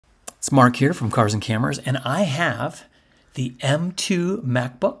It's Mark here from Cars and Cameras, and I have the M2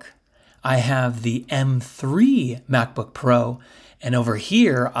 MacBook. I have the M3 MacBook Pro, and over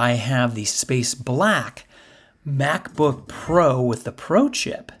here I have the Space Black MacBook Pro with the Pro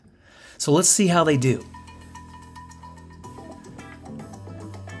chip. So let's see how they do.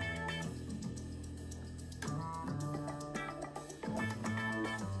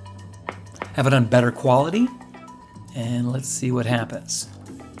 Have it on better quality, and let's see what happens.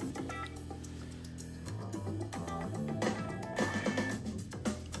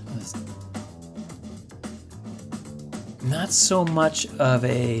 Not so much of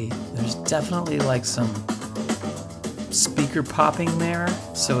a, there's definitely like some speaker popping there,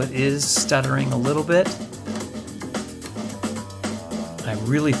 so it is stuttering a little bit. I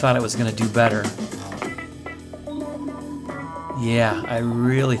really thought it was going to do better. Yeah, I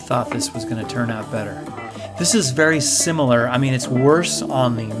really thought this was going to turn out better. This is very similar. I mean, it's worse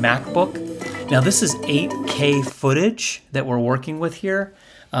on the MacBook. Now, this is 8K footage that we're working with here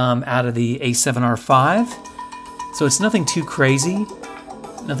out of the A7R5. So it's nothing too crazy,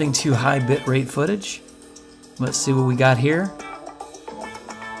 nothing too high bitrate footage. Let's see what we got here.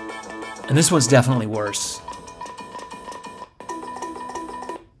 And this one's definitely worse.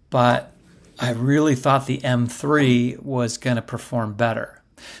 But I really thought the M3 was going to perform better.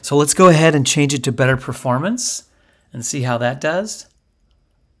 So let's go ahead and change it to better performance and see how that does.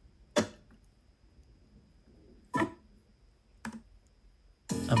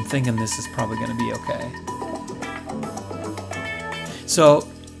 I'm thinking this is probably going to be okay. So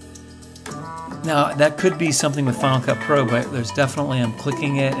now that could be something with Final Cut Pro, but there's definitely, I'm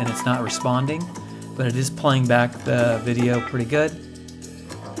clicking it and it's not responding, but it is playing back the video pretty good.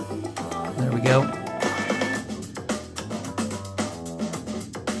 There we go.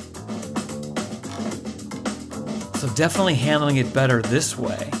 So definitely handling it better this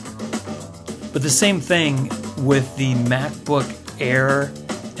way. But the same thing with the MacBook Air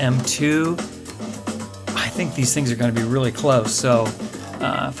M2. I think these things are going to be really close. So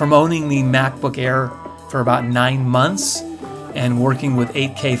from owning the MacBook Air for about 9 months and working with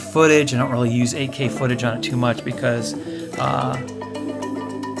 8K footage, I don't really use 8K footage on it too much because I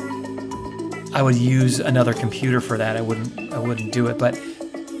would use another computer for that. I wouldn't do it. But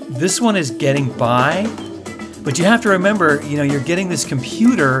this one is getting by. But you have to remember, you know, you're getting this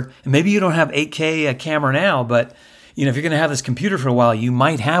computer, and maybe you don't have 8K camera now, but you know, if you're going to have this computer for a while, you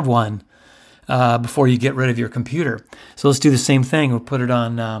might have one before you get rid of your computer. So let's do the same thing. We'll put it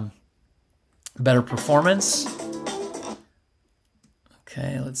on better performance.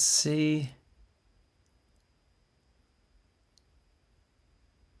 Okay, let's see.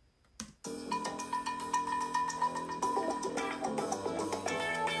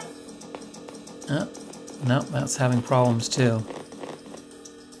 Oh, no, that's having problems too.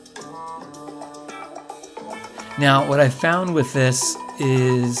 Now, what I found with this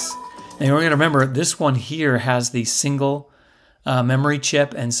is, and you're going to remember, this one here has the single memory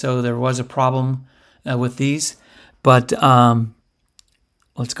chip, and so there was a problem with these. But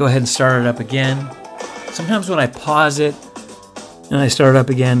let's go ahead and start it up again. Sometimes when I pause it and I start it up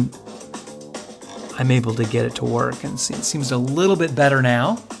again, I'm able to get it to work. And see, it seems a little bit better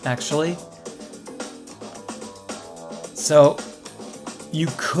now, actually. So you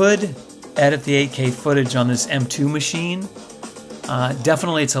could edit the 8K footage on this M2 machine.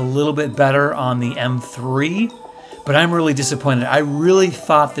 Definitely it's a little bit better on the M3, but I'm really disappointed. I really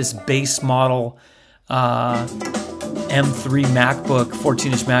thought this base model M3 MacBook,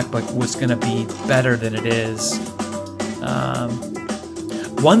 14-inch MacBook, was going to be better than it is.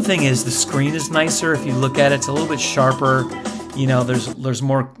 One thing is the screen is nicer. If you look at it, it's a little bit sharper. You know, there's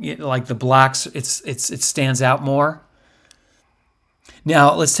more, like the blacks, it stands out more.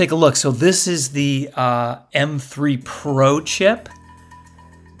 Now, let's take a look. So this is the M3 Pro chip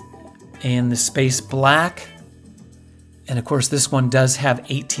and the Space Black. And of course, this one does have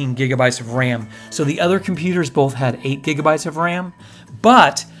 18 gigabytes of RAM. So the other computers both had 8 gigabytes of RAM.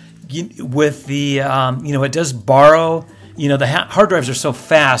 But with the, you know, it does borrow, you know, the hard drives are so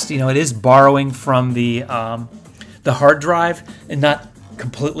fast, you know, it is borrowing from the hard drive and not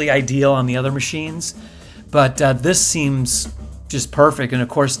completely ideal on the other machines. But this seems just perfect, and of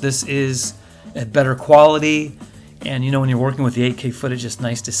course this is at better quality, and you know, when you're working with the 8K footage, it's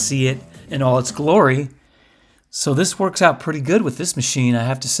nice to see it in all its glory. So this works out pretty good with this machine, I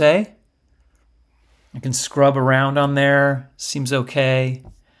have to say. I can scrub around on there, seems okay.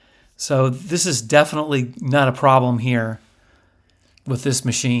 So this is definitely not a problem here with this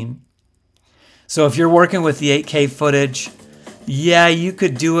machine. So if you're working with the 8K footage, yeah, you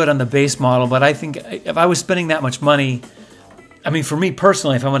could do it on the base model, but I think if I was spending that much money, I mean, for me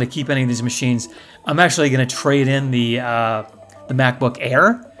personally, if I want to keep any of these machines, I'm actually going to trade in the MacBook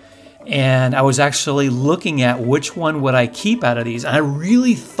Air. And I was actually looking at which one would I keep out of these. And I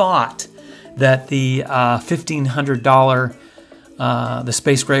really thought that the $1,500, the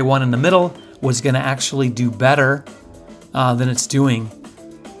space gray one in the middle, was going to actually do better than it's doing.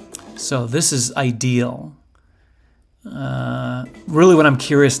 So this is ideal. Really what I'm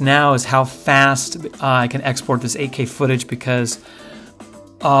curious now is how fast I can export this 8K footage, because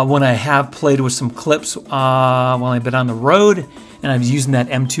when I have played with some clips while I've been on the road and I'm using that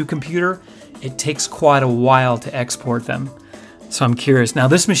M2 computer, it takes quite a while to export them. So I'm curious. Now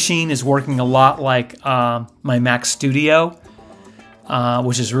this machine is working a lot like my Mac Studio,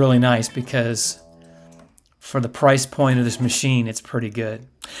 which is really nice because for the price point of this machine, it's pretty good.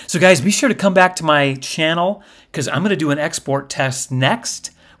 So guys, be sure to come back to my channel because I'm going to do an export test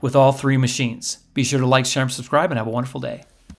next with all 3 machines. Be sure to like, share, and subscribe, and have a wonderful day.